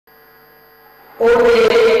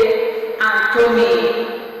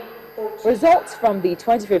Results from the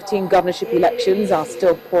 2015 governorship elections are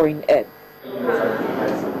still pouring in.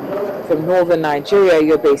 From northern Nigeria,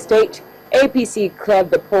 Yobe State, APC cleared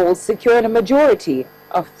the polls, securing a majority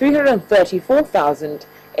of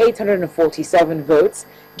 334,847 votes,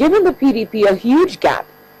 giving the PDP a huge gap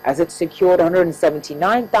as it secured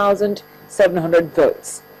 179,700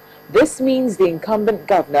 votes. This means the incumbent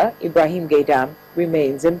governor, Ibrahim Gaidam,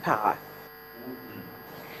 remains in power.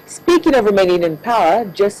 Speaking of remaining in power,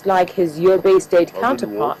 just like his Yobe State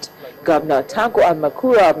counterpart, Governor Tanko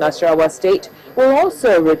Al-Makura of Nasarawa State will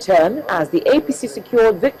also return as the APC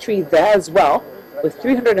secured victory there as well with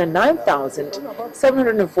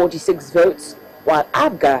 309,746 votes, while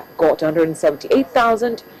ABGA got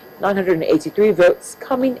 178,983 votes,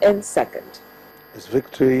 coming in second. It's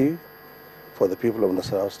victory for the people of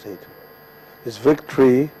Nasarawa State. It's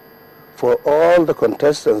victory for all the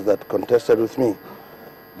contestants that contested with me,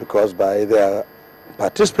 because by their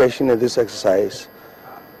participation in this exercise,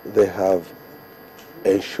 they have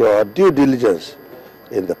ensured due diligence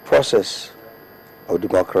in the process of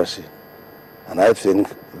democracy. And I think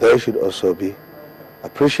they should also be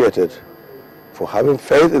appreciated for having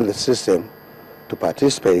faith in the system to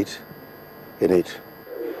participate in it.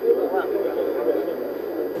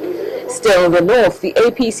 Still in the north, the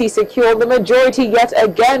APC secured the majority yet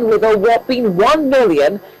again with a whopping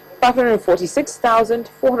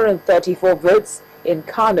 1,546,434 votes in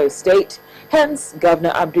Kano State. Hence,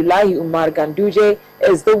 Governor Abdullahi Umar Ganduje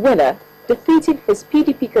is the winner, defeating his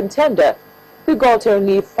PDP contender, who got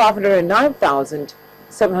only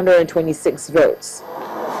 509,726 votes.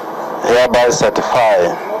 Hereby certify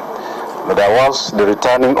that I was the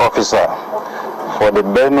returning officer for the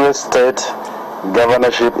Benue State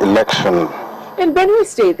governorship election. In Benue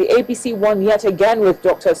State, the APC won yet again with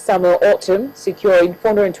Dr. Samuel Autumn, securing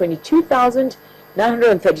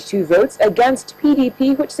 422,932 votes against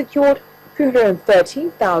PDP, which secured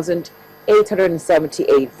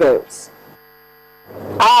 313,878 votes.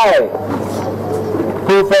 I,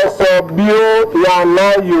 Professor Bio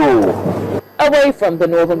Yanayu. Away from the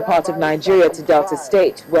northern part of Nigeria to Delta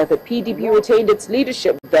State, where the PDP retained its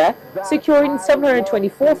leadership there, securing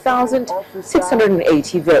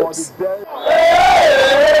 724,680 votes.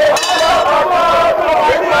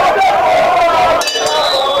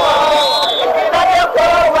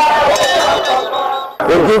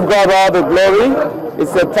 We give God all the glory.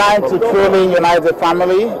 It's a time to truly unite the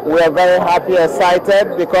family. We are very happy,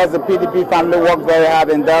 excited, because the PDP family worked very hard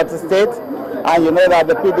in Delta State. And you know that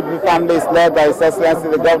the PDP family is led by His Excellency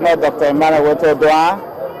the Governor, Dr. Emmanuel Odoa.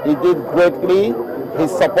 He did greatly. He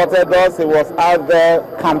supported us. He was out there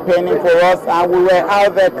campaigning for us, and we were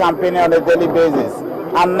out there campaigning on a daily basis.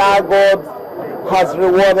 And now God has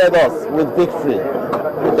rewarded us with victory,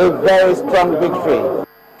 a very strong victory.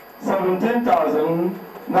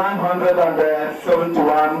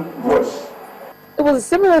 17,971 votes. It was a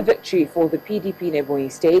similar victory for the PDP in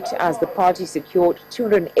Ebonyi State, as the party secured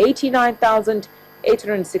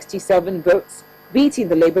 289,867 votes, beating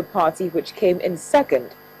the Labour Party, which came in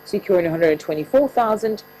second, securing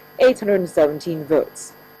 124,817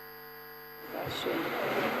 votes.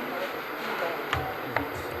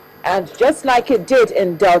 And just like it did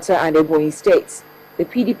in Delta and Ebonyi States, the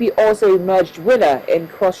PDP also emerged winner in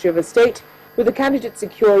Cross River State, with the candidate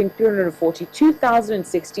securing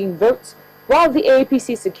 342,016 votes, while the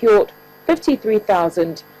APC secured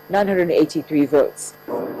 53,983 votes.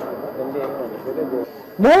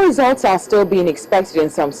 More results are still being expected in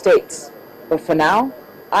some states, but for now,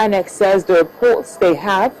 INEC says the reports they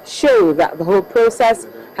have show that the whole process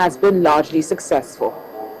has been largely successful.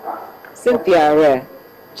 Cynthia Are,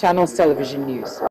 Channels Television News.